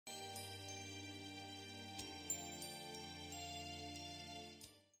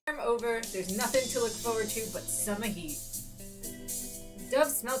over, there's nothing to look forward to but summer heat.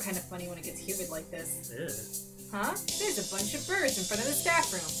 Doves smell kind of funny when it gets humid like this. Ew. Huh? There's a bunch of birds in front of the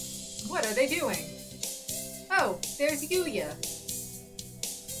staff room. What are they doing? Oh, there's Yuya.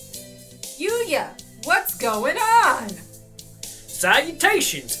 Yuya! What's going on?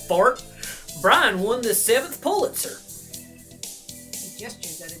 Salutations, Fart! Brian won the 7th Pulitzer. He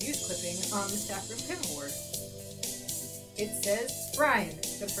gestures at a news clipping on the staff room pin board. It says, Brian,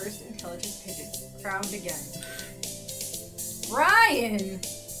 the first intelligent pigeon, crowned again. Brian!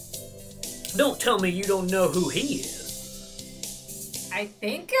 Don't tell me you don't know who he is. I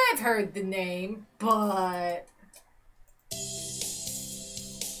think I've heard the name, but...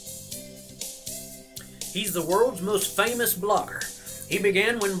 He's the world's most famous blogger. He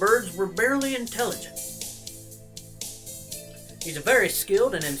began when birds were barely intelligent. He's a very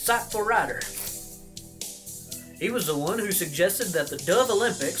skilled and insightful writer. He was the one who suggested that the Dove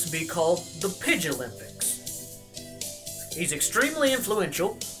Olympics be called the Pigeon Olympics. He's extremely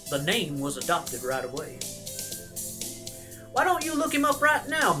influential. The name was adopted right away. Why don't you look him up right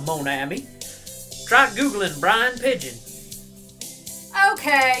now, Monami? Try Googling Brian Pigeon.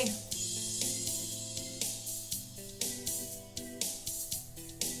 Okay.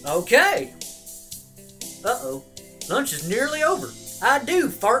 Okay. Uh-oh. Lunch is nearly over. I do,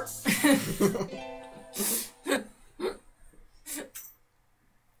 Fart.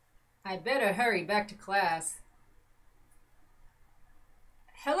 I better hurry back to class.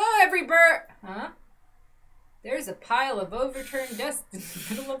 Hello, every bird! Huh? There's a pile of overturned desks in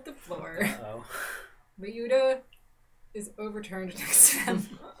the middle of the floor. Uh-oh. Ryuta is overturned next to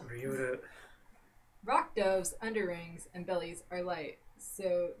them. Ryuta. Rock doves' underwings and bellies are light,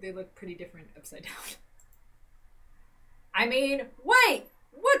 so they look pretty different upside down. I mean, wait!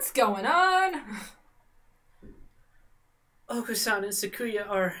 What's going on? Okosan and Sakuya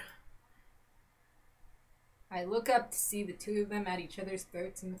are... I look up to see the two of them at each other's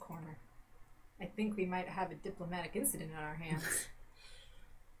throats in the corner. I think we might have a diplomatic incident on our hands.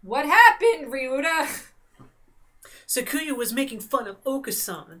 What happened, Ryuta? Sakuya was making fun of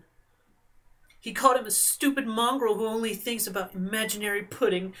Okosan. He called him a stupid mongrel who only thinks about imaginary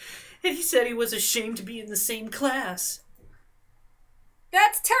pudding, and he said he was ashamed to be in the same class.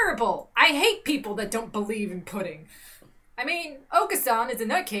 That's terrible! I hate people that don't believe in pudding. I mean, Okosan is a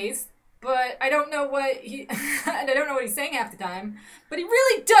nutcase, but I don't know what he and I don't know what he's saying half the time, but he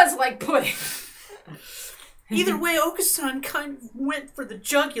really does like pudding. Either way, Okosan kind of went for the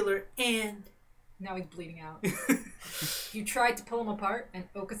jugular and... Now he's bleeding out. You tried to pull him apart, and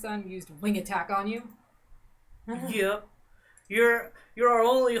Okosan used wing attack on you? Yep. You're our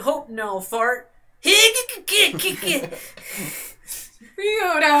only hope now, Fart. Ryuta!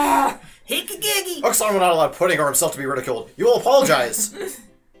 Okosan will not allow pudding or himself to be ridiculed. You will apologize.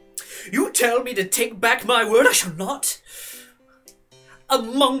 You tell me to take back my word, I shall not. A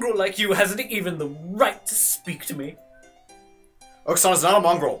mongrel like you hasn't even the right to speak to me. Okosan is not a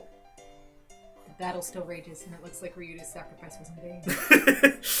mongrel. The battle still rages, and it looks like Ryuta's sacrifice was in vain.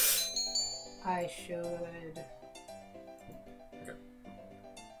 I should...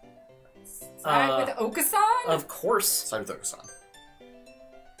 Side with Okosan? Of course. Side with Okosan.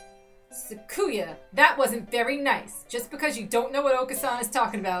 Sakuya, that wasn't very nice. Just because you don't know what Okosan is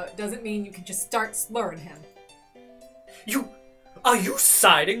talking about doesn't mean you can just start slurring him. Are you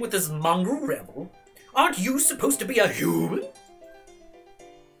siding with this mongrel rebel? Aren't you supposed to be a human?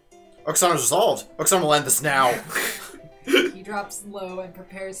 Okosan is resolved. Okosan will end this now. He drops low and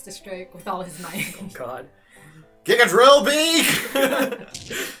prepares to strike with all his might. Oh god. Giga Drill Beak!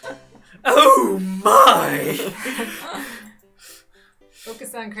 Oh my!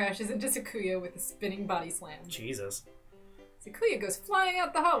 Okosan crashes into Sakuya with a spinning body slam. Jesus. Sakuya goes flying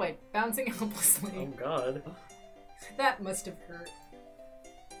out the hallway, bouncing helplessly. Oh god. That must have hurt.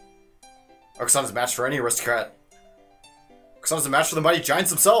 Okosan is a match for any aristocrat. Okosan is a match for the mighty giants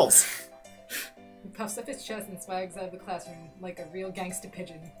themselves. He puffs up his chest and swags out of the classroom like a real gangsta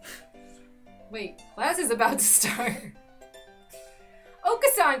pigeon. Wait, class is about to start.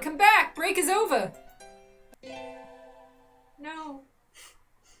 Okosan, come back! Break is over! No.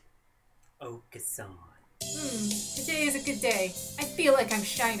 Okosan. Today is a good day. I feel like I'm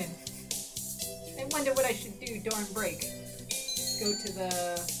shining. I wonder what I should do during break. Go to the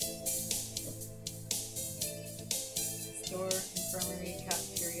store, infirmary,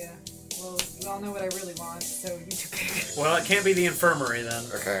 cafeteria. Well, you all know what I really want, so you two pick. Well, it can't be the infirmary then.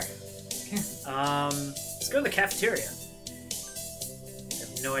 Okay. Let's go to the cafeteria. I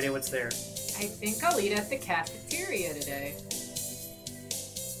have no idea what's there. I think I'll eat at the cafeteria today.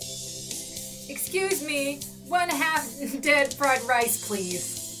 Excuse me, 1/2 dead fried rice,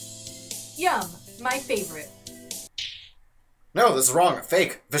 please. Yum, my favorite. No, this is wrong.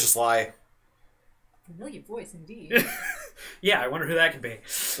 Fake. Vicious lie. Familiar voice, indeed. Yeah, I wonder who that could be.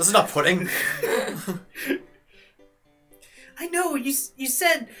 This is not pudding. I know, you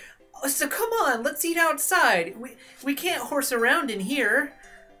said... So come on, let's eat outside. We can't horse around in here.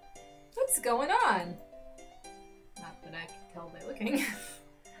 What's going on? Not that I can tell by looking.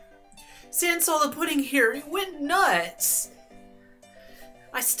 Sans saw the pudding here. He went nuts.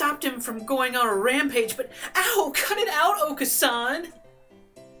 I stopped him from going on a rampage, but ow! Cut it out, Okosan!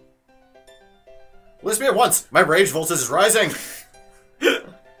 Release me at once. My rage voltage is rising.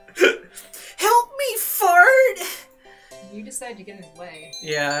 Help me, fart! You decide to get in his way.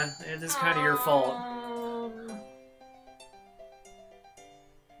 Yeah, it is kind of your fault.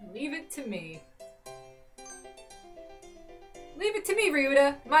 Leave it to me. Leave it to me,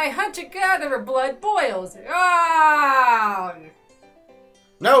 Ryuta. My hunter-gatherer blood boils. Ah!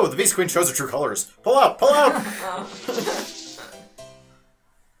 No, the Beast Queen shows her true colors. Pull out! Pull out!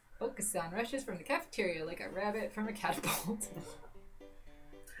 Okosan rushes from the cafeteria like a rabbit from a catapult.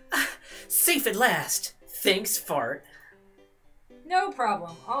 Safe at last. Thanks, fart. No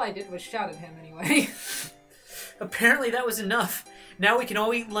problem. All I did was shout at him anyway. Apparently that was enough. Now we can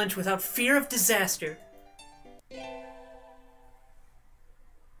all eat lunch without fear of disaster.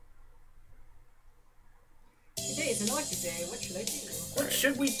 Today is an electric day. What should I do? What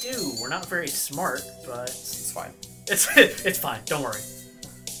should we do? We're not very smart, but... It's fine. It's fine. Don't worry.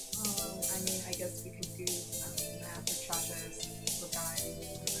 I mean, I guess we could do math or Chasha's or guide.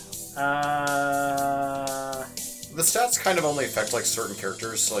 I don't know. The stats kind of only affect, like, certain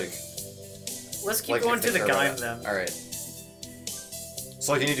characters, like... Let's keep like, going if to they the care guy about it. then. Alright.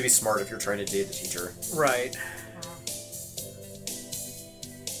 So, like, you need to be smart if you're trying to date the teacher. Right.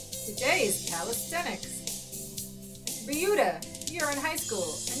 Today is calisthenics. Ryuta, you're in high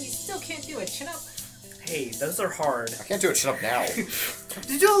school, and you still can't do a chin-up? Hey, those are hard. I can't do a chin-up now.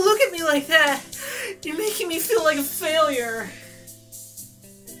 Don't look at me like that! You're making me feel like a failure.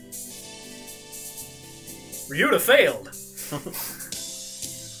 Ryuta failed.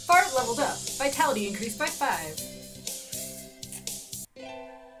 Fart leveled up. Vitality increased by 5. I'm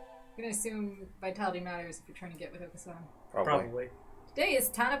gonna assume vitality matters if you're trying to get with Okosan. Probably. Today is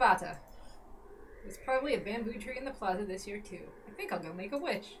Tanabata. There's probably a bamboo tree in the plaza this year too. I think I'll go make a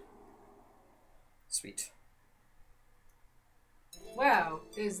wish. Sweet. Wow,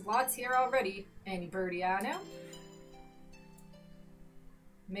 there's lots here already. Any birdie I know?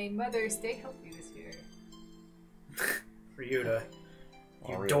 May Mother stay healthy this year. Ryuta.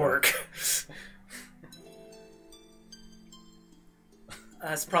 You Ryuta. dork.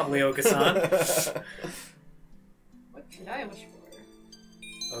 That's probably Okosan. What should I wish for?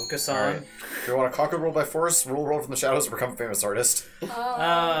 Okosan. Alright. If you want to conquer the world by force, rule the world from the shadows, and become a famous artist.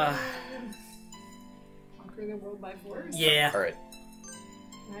 Conquer the world by force? Yeah. Alright.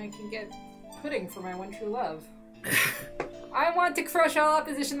 I can get pudding for my one true love. I want to crush all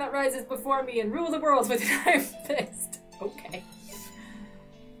opposition that rises before me and rule the world with an iron fist. Okay.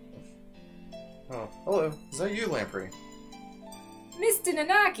 Oh, hello. Is that you, Lamprey? Mr.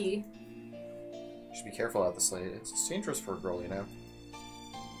 Nanaki! You should be careful out this late. It's dangerous for a girl, you know.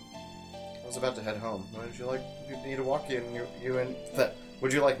 I was about to head home. Would you like me to walk you and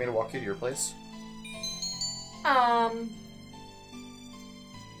would you like me to walk you to your place?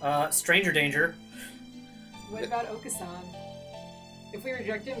 Stranger danger. What about Okosan? If we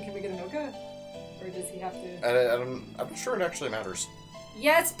reject him, can we get an Oka? Or does he have to... I'm not sure it actually matters.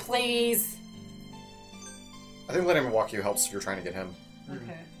 Yes, please! I think letting him walk you helps if you're trying to get him.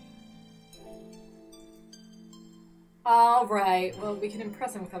 Okay. Alright, well, we can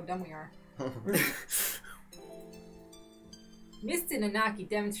impress him with how dumb we are. Mr. Nanaki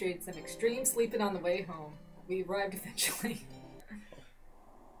demonstrated some extreme sleeping on the way home. We arrived eventually.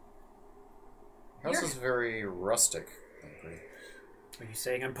 House is very rustic. Are you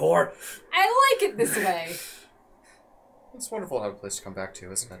saying I'm poor? I like it this way! It's wonderful to have a place to come back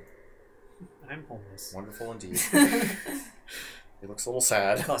to, isn't it? I'm homeless. Wonderful indeed. He looks a little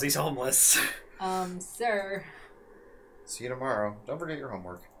sad. Because he's homeless. Sir. See you tomorrow. Don't forget your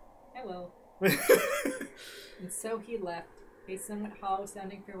homework. I will. And so he left, a somewhat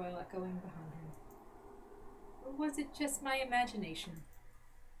hollow-sounding farewell echoing behind him. Or was it just my imagination?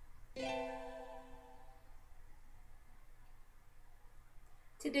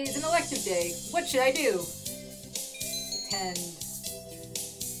 Today's an elective day. What should I do? Attend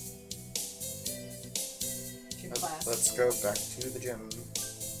gym class. Let's go back to the gym.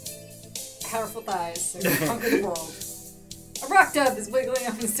 Powerful thighs, so conquer the world. A rock dove is wiggling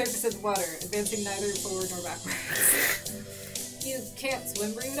on the surface of the water, advancing neither forward nor backwards. You can't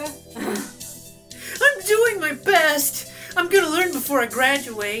swim, Ryuta? doing my best. I'm gonna learn before I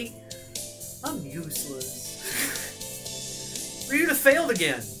graduate. I'm useless. Ryuta failed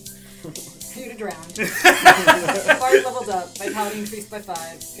again. Ryuta drowned. Bard leveled up. Vitality increased by 5.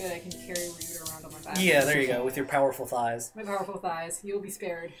 Good, I can carry Ryuta around on my back. Yeah, there you go, with your powerful thighs. My powerful thighs. You will be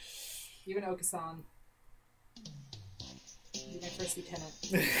spared. Even Okosan. You'll be my first lieutenant.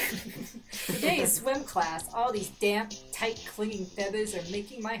 Today's swim class. All these damp, tight, clinging feathers are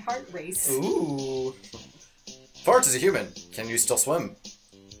making my heart race. Ooh. Fart is a human. Can you still swim?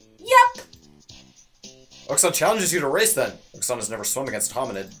 Yep! Okosan challenges you to race then. Okosan has never swum against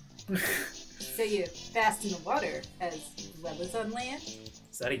hominid. So you're fast in the water as well as on land?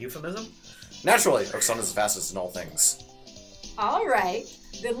 Is that a euphemism? Naturally, Okosan is the fastest in all things. Alright,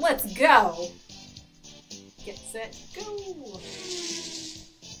 then let's go! Get set, go!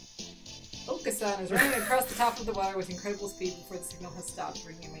 Okosan is running across the top of the water with incredible speed before the signal has stopped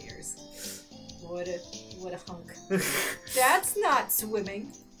ringing in my ears. What a hunk. That's not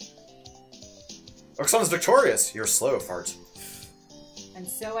swimming. Okosan is victorious. You're slow, Fart. And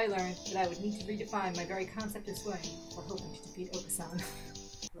so I learned that I would need to redefine my very concept of swimming while hoping to defeat Okosan.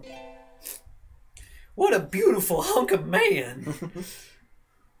 What a beautiful hunk of man!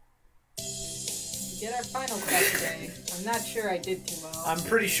 We get our final class today. I'm not sure I did too well. I'm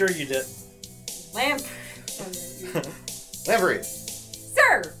pretty sure you did. Lamp! Lamprey!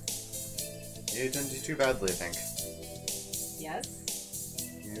 Sir! You didn't do too badly, I think. Yes?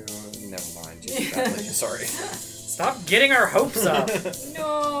 You... never mind. You did badly. Sorry. Stop getting our hopes up!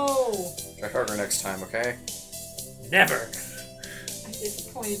 No! Try harder next time, okay? Never! I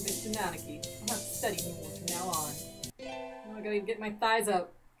disappointed Mr. Nanaki. I'll have to study more from now on. Now I gotta get my thighs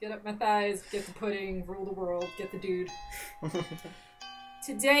up. Get up my thighs, get the pudding, rule the world, get the dude.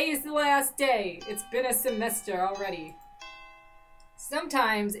 Today is the last day. It's been a semester already.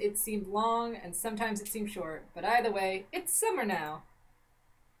 Sometimes it seemed long and sometimes it seemed short, but either way, it's summer now.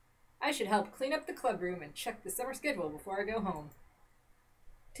 I should help clean up the club room and check the summer schedule before I go home.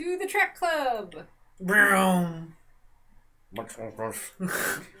 To the track club! Broom. Okosan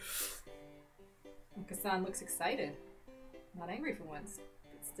looks excited. Not angry for once.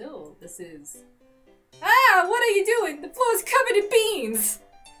 But still, this is... Ah! What are you doing? The floor's covered in beans!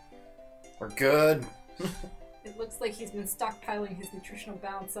 We're good. It looks like he's been stockpiling his nutritional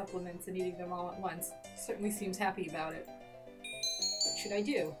balance supplements and eating them all at once. Certainly seems happy about it. What should I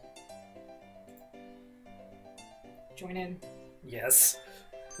do? Join in. Yes.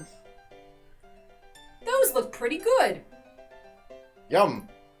 Those look pretty good! Yum.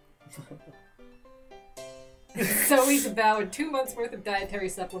 So he's devoured 2 months worth of dietary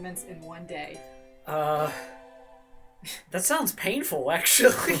supplements in one day. That sounds painful,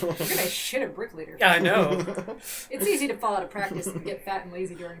 actually. You're gonna shit a brick later. I know. It's easy to fall out of practice and get fat and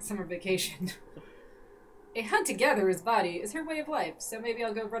lazy during summer vacation. A hunt to gather his body is her way of life, so maybe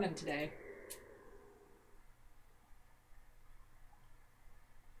I'll go running today.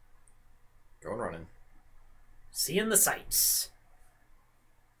 Going running. Seeing the sights.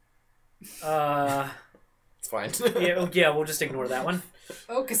 It's fine. Yeah, we'll just ignore that one.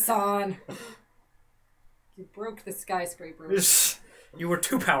 Okosan! You broke the skyscraper. You were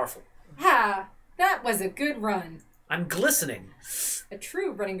too powerful. Ha! That was a good run. I'm glistening. A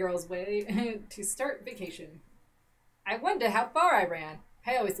true running girl's way to start vacation. I wonder how far I ran.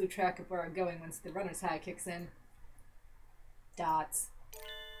 I always lose track of where I'm going once the runner's high kicks in. Dots.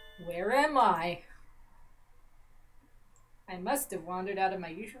 Where am I? I must have wandered out of my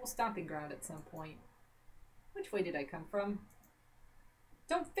usual stomping ground at some point. Which way did I come from?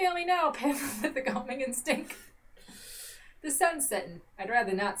 Don't fail me now, Pamela with the calming instinct. The sun's setting. I'd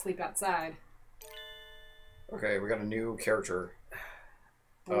rather not sleep outside. Okay, we got a new character.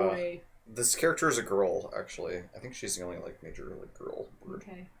 Boy. This character is a girl, actually. I think she's the only, like, major, like, girl word.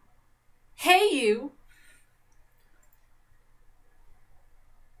 Okay. Hey, you!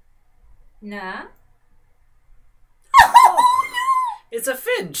 Nah? Oh, it's a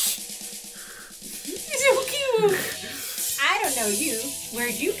finch! So cute! I don't know you.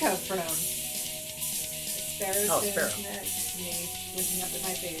 Where'd you come from? A sparrow stands next to me, looking up at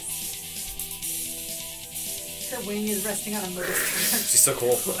my face. Her wing is resting on a motor stand. She's so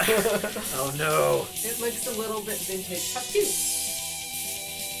cool. Oh no. It looks a little bit vintage. How cute!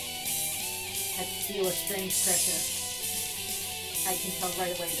 I feel a strange pressure. I can tell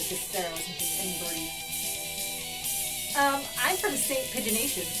right away that this sparrow isn't just any birdie. I'm from St.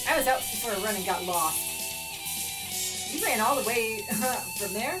 Pigeonation. I was out for a run and got lost. You ran all the way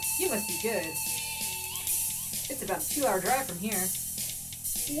from there? You must be good. It's about a 2-hour drive from here.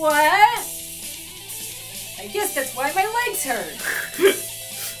 What? I guess that's why my legs hurt.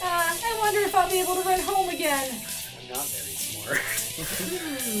 I wonder if I'll be able to run home again. I'm not very smart.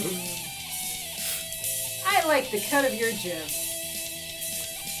 I like the cut of your jib.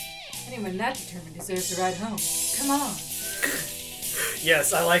 Anyone that determined deserves a ride home. Come on.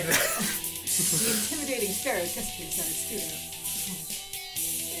 Yes, I like that. The intimidating sparrow tested inside a scooter.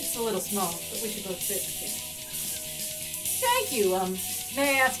 It's a little small, but we should both fit, I think. Thank you.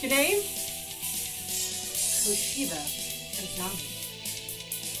 May I ask your name? Koshiba Azami.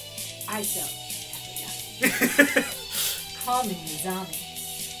 I shall. Call me Azami.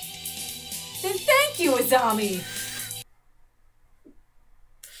 Then thank you, Azami!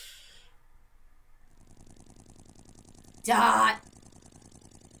 Dot!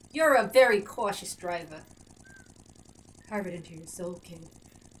 You're a very cautious driver. Carve it into your soul, kid.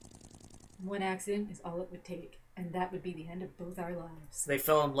 One accident is all it would take, and that would be the end of both our lives. They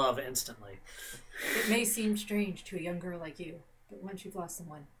fell in love instantly. It may seem strange to a young girl like you, but once you've lost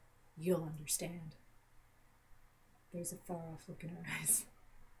someone, you'll understand. There's a far-off look in her eyes.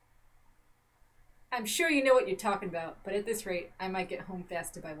 I'm sure you know what you're talking about, but at this rate, I might get home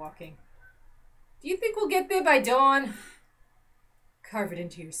faster by walking. Do you think we'll get there by dawn? Carve it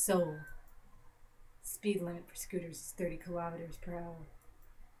into your soul. Speed limit for scooters is 30 kilometers per hour.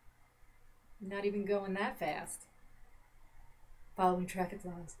 Not even going that fast. Following traffic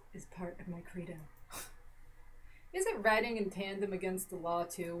laws is part of my credo. Isn't riding in tandem against the law,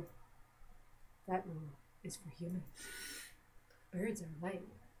 too? That rule is for humans. Birds are light,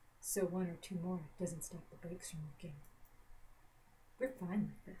 so one or two more doesn't stop the brakes from working. We're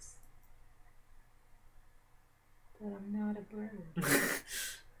fine with this. But I'm not a bird.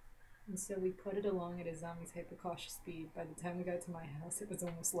 And so we put it along at Azami's hyper-cautious speed. By the time we got to my house, it was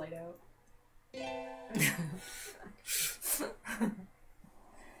almost light out.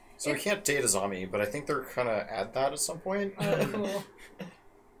 So we can't date Azami, but I think they're gonna add that at some point. Oh, cool.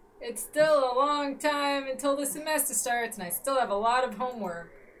 It's still a long time until the semester starts, and I still have a lot of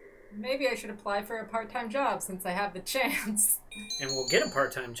homework. Maybe I should apply for a part-time job since I have the chance. And we'll get a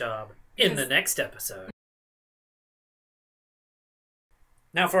part-time job in the next episode.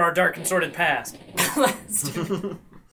 Now for our dark and sordid past.